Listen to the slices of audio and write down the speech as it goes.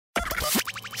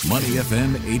Money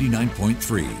FM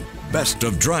 89.3. Best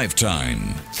of Drive Time.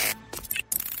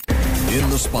 In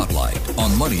the Spotlight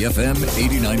on Money FM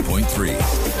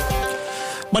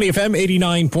 89.3. Money FM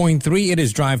 89.3. It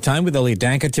is Drive Time with Elliot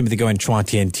Danker, Timothy Go, and Chua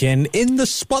Tian Tian. In the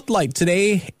Spotlight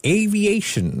today,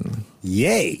 aviation.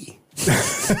 Yay.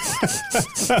 It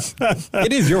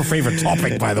is your favorite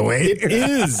topic, by the way. It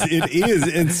is,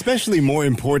 and especially more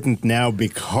important now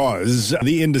because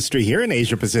the industry here in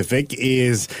Asia Pacific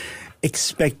is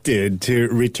expected to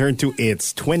return to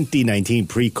its 2019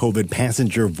 pre-COVID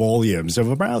passenger volumes of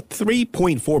about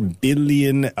 3.4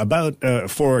 billion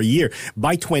for a year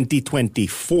by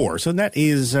 2024. So that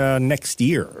is next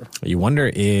year. You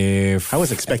wonder if... I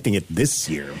was expecting it this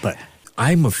year, but...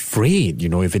 I'm afraid,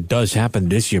 if it does happen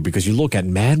this year, because you look at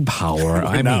manpower.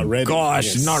 Not ready.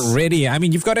 Not ready.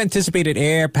 You've got anticipated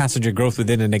air passenger growth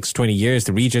within the next 20 years.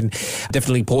 The region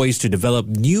definitely poised to develop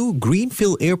new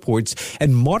greenfield airports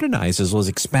and modernize as well as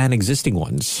expand existing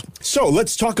ones. So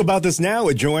let's talk about this now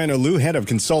with Joanna Liu, head of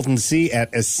consultancy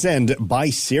at Ascend by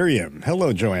Cirium.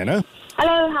 Hello, Joanna.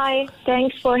 Hello, hi.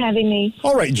 Thanks for having me.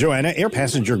 All right, Joanna, air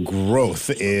passenger growth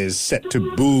is set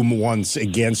to boom once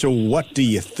again. So what do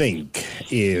you think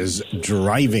is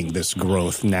driving this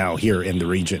growth now here in the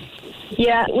region?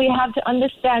 Yeah, we have to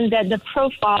understand that the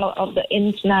profile of the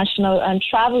international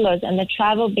travelers and the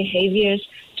travel behaviors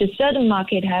to certain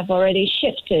markets have already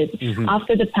shifted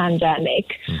after the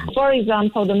pandemic. For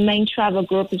example, the main travel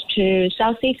group to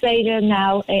Southeast Asia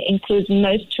now includes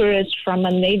most tourists from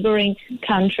neighboring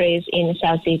countries in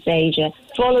Southeast Asia,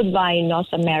 followed by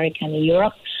North America and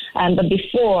Europe. But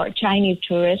before, Chinese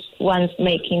tourists once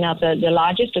making up the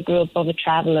largest group of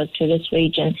travelers to this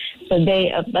region, so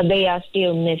they are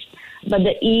still missed. But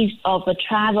the ease of the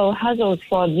travel hustles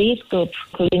for these groups,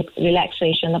 including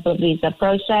relaxation of the visa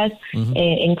process,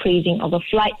 increasing of the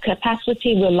flight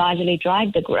capacity, will largely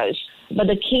drive the growth. But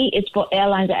the key is for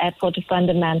airlines and airports to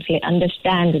fundamentally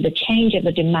understand the change of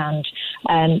the demand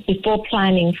before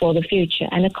planning for the future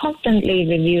and constantly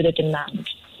review the demand.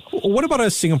 What about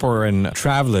us Singaporean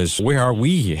travelers? Where are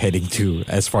we heading to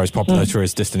as far as popular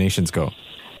tourist destinations go?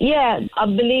 Yeah, I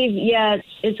believe,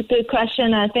 it's a good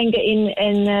question. I think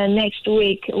in next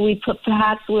week, we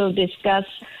perhaps will discuss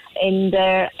in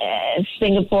the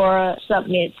Singapore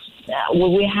summit.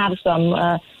 We have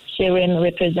some Syrian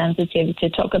representatives to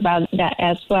talk about that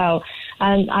as well.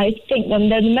 And I think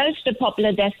the most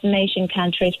popular destination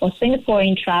countries for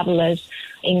Singaporean travelers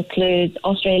include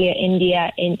Australia,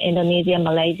 India, Indonesia,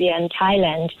 Malaysia, and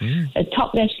Thailand. The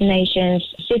top destinations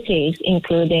cities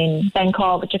including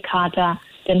Bangkok, Jakarta,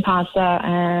 Denpasar,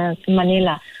 and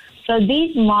Manila. So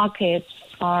these markets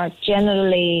are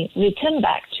generally returned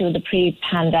back to the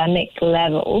pre-pandemic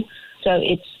level. So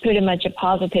it's pretty much a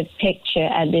positive picture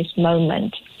at this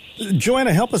moment.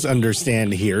 Joanna, help us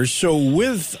understand here. So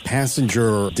with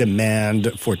passenger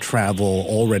demand for travel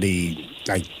already,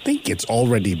 I think it's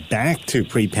already back to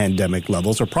pre-pandemic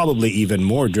levels, or probably even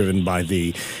more driven by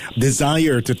the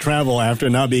desire to travel after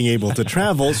not being able to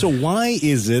travel. So why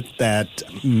is it that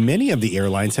many of the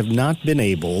airlines have not been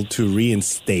able to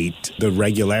reinstate the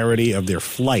regularity of their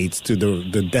flights to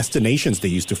the destinations they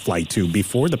used to fly to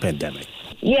before the pandemic?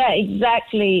 Yeah,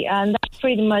 exactly. And that's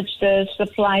pretty much the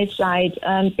supply side.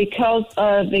 Because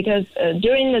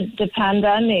during the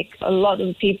pandemic, a lot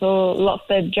of people lost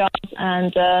their jobs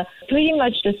and pretty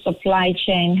much the supply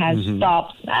chain has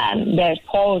stopped and they're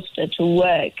paused to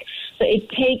work. So it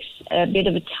takes a bit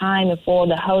of time for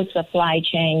the whole supply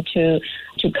chain to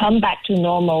come back to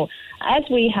normal. As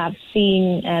we have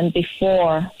seen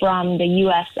before from the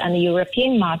U.S. and the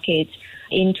European markets,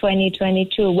 in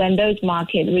 2022, when those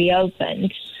markets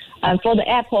reopened. For the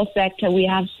airport sector, we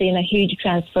have seen a huge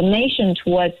transformation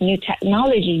towards new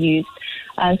technology use.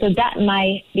 So that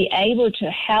might be able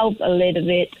to help a little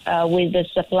bit with the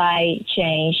supply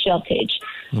chain shortage,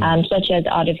 such as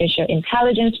artificial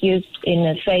intelligence used in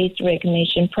the face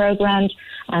recognition programs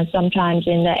and sometimes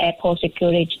in the airport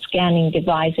security scanning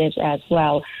devices as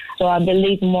well. So I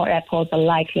believe more airports are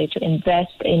likely to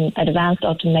invest in advanced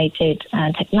automated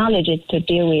technologies to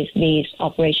deal with these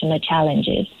operational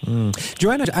challenges.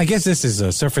 Joanna, I guess this is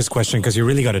a surface question because you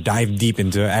really got to dive deep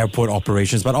into airport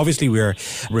operations. But obviously we're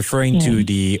referring to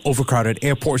the overcrowded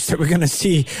airports that we're going to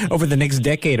see over the next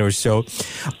decade or so.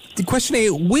 The question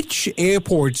is, which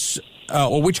airports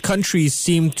or which countries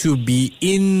seem to be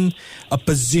in a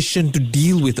position to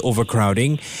deal with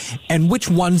overcrowding, and which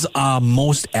ones are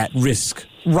most at risk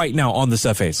right now on the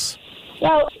surface?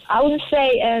 Well, I would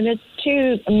say the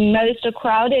two most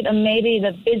crowded and maybe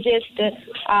the busiest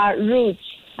routes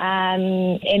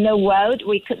in the world.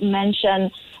 We could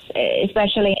mention,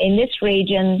 especially in this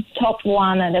region, top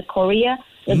one, the Korea,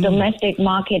 the domestic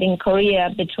market in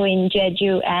Korea between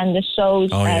Jeju and the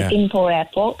Seoul's Gimpo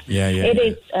Airport. It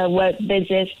is a world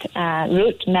busiest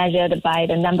route measured by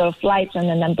the number of flights and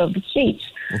the number of seats.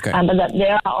 But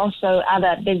there are also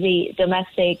other busy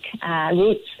domestic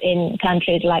routes in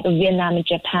countries like Vietnam,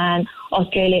 Japan,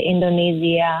 Australia,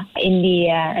 Indonesia,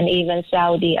 India, and even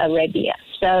Saudi Arabia.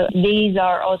 So these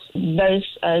are also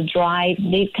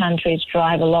these countries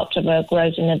drive a lot of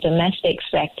growth in the domestic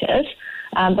sectors.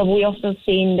 But we also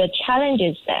seen the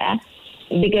challenges there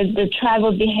because the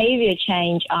travel behavior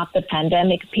change after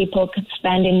pandemic, people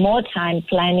spending more time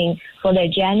planning for their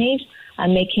journeys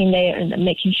and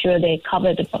making sure they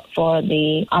covered for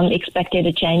the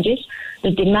unexpected changes.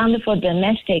 The demand for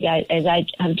domestic, as I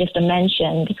have just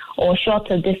mentioned, or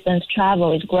shorter distance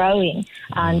travel is growing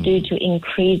due to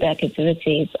increased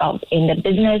activities in the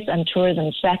business and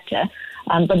tourism sector.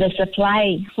 But the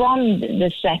supply from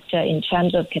the sector in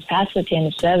terms of capacity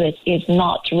and service is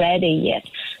not ready yet.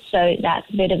 So that's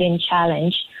a bit of a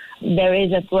challenge. There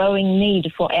is a growing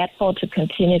need for airports to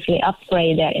continuously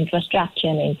upgrade their infrastructure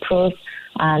and improve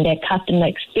their customer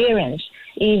experience,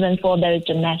 even for those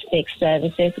domestic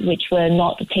services which were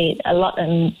not paid a lot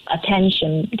of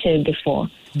attention to before.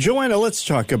 Joanna, let's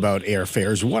talk about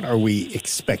airfares. What are we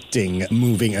expecting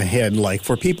moving ahead? Like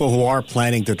for people who are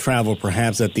planning to travel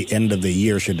perhaps at the end of the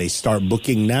year, should they start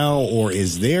booking now, or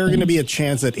is there going to be a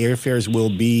chance that airfares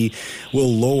will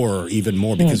lower even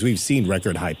more because we've seen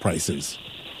record high prices?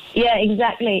 Yeah,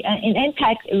 exactly. In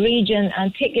APAC region,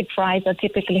 ticket prices are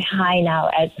typically high now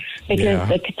because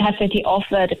the capacity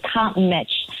offered can't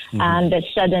match the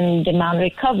sudden demand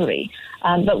recovery.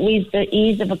 But with the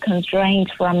ease of a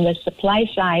constraint from the supply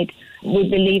side, we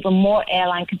believe more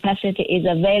airline capacity is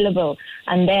available,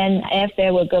 and then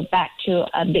airfare will go back to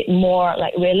a bit more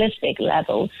like realistic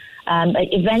level. But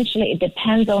eventually, it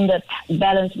depends on the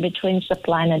balance between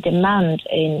supply and demand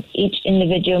in each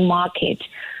individual market.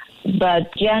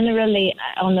 But generally,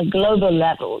 on a global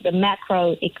level, the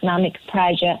macroeconomic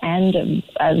pressure and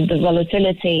the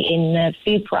volatility in the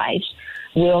fuel price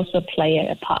will also play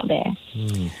a part there.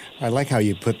 I like how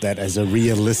you put that as a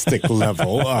realistic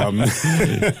level. A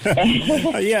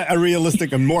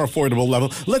realistic and more affordable level.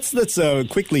 Let's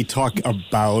quickly talk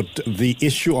about the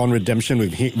issue on redemption.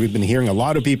 We've been hearing a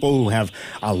lot of people who have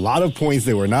a lot of points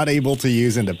they were not able to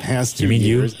use in the past 2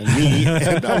 years. You? And me,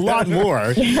 and a lot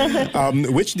more,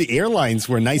 which the airlines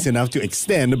were nice enough to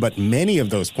extend, but many of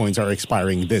those points are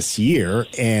expiring this year,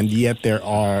 and yet there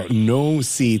are no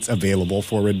seats available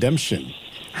for redemption.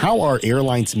 How are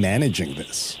airlines managing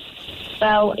this?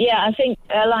 Well, I think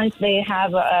airlines, they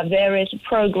have various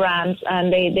programs,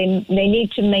 and they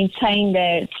need to maintain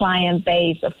their client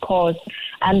base, of course.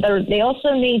 And they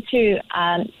also need to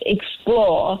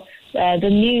explore the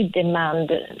new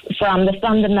demand from the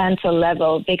fundamental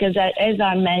level, because as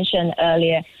I mentioned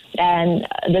earlier, and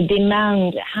the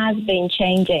demand has been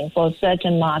changing for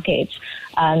certain markets,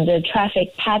 and the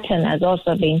traffic pattern has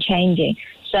also been changing.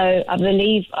 So I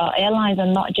believe airlines are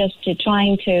not just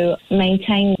trying to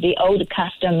maintain the old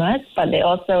customers, but they're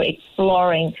also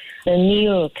exploring the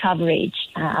new coverage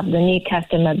of the new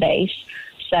customer base.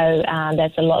 So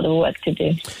that's a lot of work to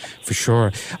do. For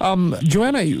sure.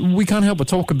 Joanna, we can't help but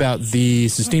talk about the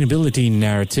sustainability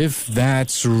narrative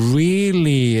that's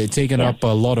really taken up a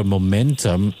lot of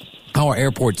momentum. How are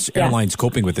airlines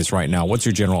coping with this right now? What's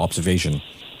your general observation?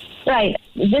 Right.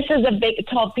 This is a big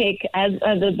topic as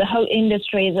the whole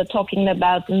industry is talking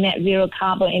about net zero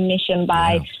carbon emission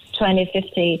by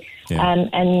 2050. And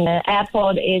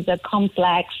airport is a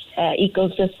complex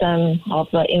ecosystem of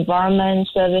environment,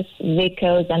 service,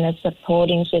 vehicles, and a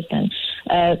supporting system,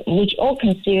 which all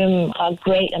consume a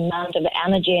great amount of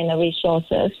energy and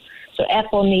resources. So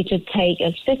airport need to take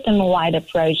a system-wide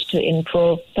approach to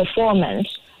improve performance.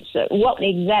 So what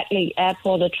exactly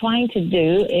airports are trying to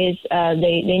do is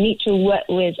they need to work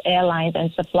with airlines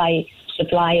and suppliers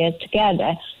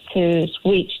together to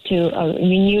switch to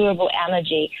renewable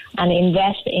energy and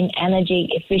invest in energy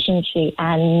efficiency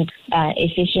and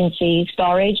efficiency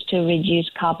storage to reduce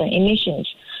carbon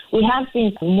emissions. We have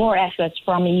seen more efforts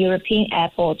from European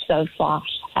airports so far.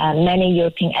 Many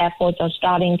European airports are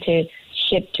starting to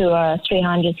shift to a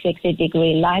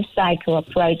 360-degree life cycle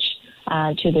approach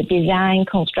to the design,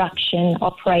 construction,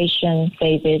 operation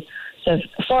phases. So,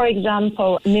 for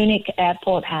example, Munich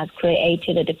Airport has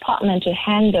created a department to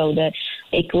handle the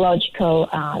ecological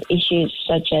issues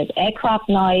such as aircraft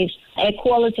noise, air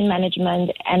quality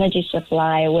management, energy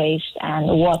supply, waste, and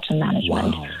water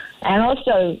management. Wow. And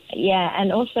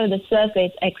also the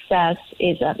surface access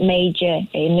is a major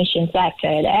emission factor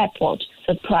at the airport.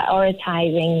 So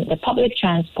prioritizing the public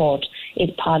transport is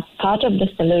part of the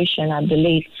solution, I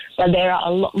believe. But there are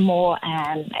a lot more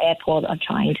airports are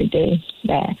trying to do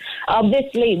there.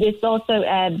 Obviously, this also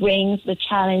brings the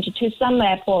challenge to some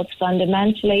airports.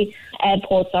 Fundamentally,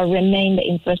 airports remain the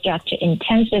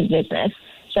infrastructure-intensive business.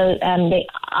 So they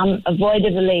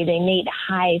unavoidably they need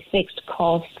high fixed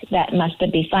costs that must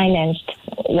be financed.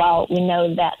 While we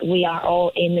know that we are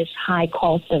all in this high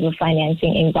cost of a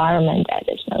financing environment at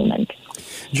this moment.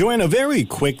 Joanna, very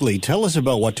quickly, tell us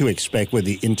about what to expect with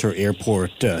the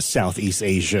Inter-Airport Southeast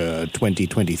Asia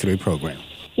 2023 program.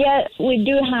 Yeah, we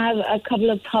do have a couple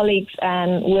of colleagues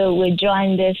will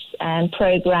join this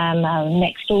program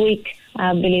next week.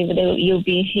 I believe that you'll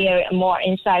be hearing more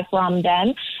insight from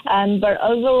them. But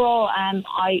overall,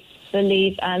 I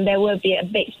believe there will be a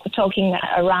big talking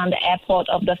around the airport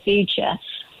of the future.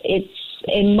 It's,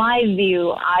 in my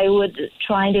view, I would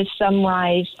try to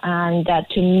summarize that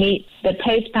to meet the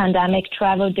post-pandemic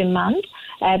travel demand,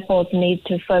 airports need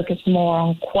to focus more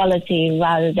on quality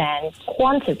rather than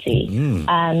quantity.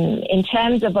 In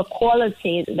terms of a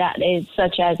quality that is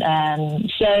such as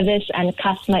service and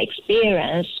customer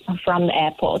experience from the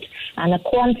airport, and a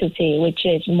quantity which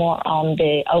is more on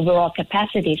the overall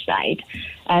capacity side.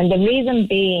 And the reason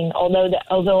being, although the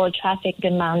overall traffic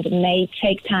demand may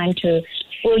take time to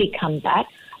fully come back,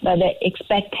 but the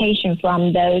expectation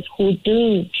from those who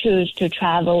do choose to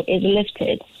travel is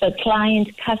lifted. So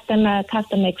customer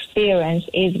experience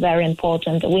is very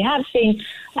important. We have seen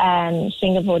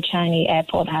Singapore Changi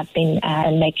Airport have been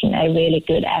making a really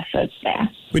good effort there.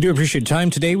 We do appreciate time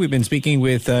today. We've been speaking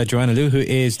with Joanna Liu, who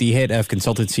is the head of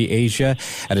Consultancy Asia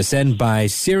at Ascend by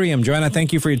Cirium. Joanna,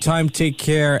 thank you for your time. Take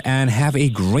care and have a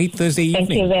great Thursday evening.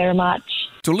 Thank you very much.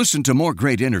 To listen to more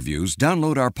great interviews,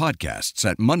 download our podcasts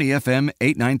at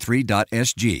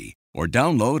moneyfm893.sg or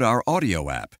download our audio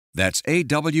app. That's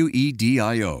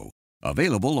AWEDIO.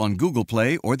 Available on Google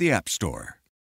Play or the App Store.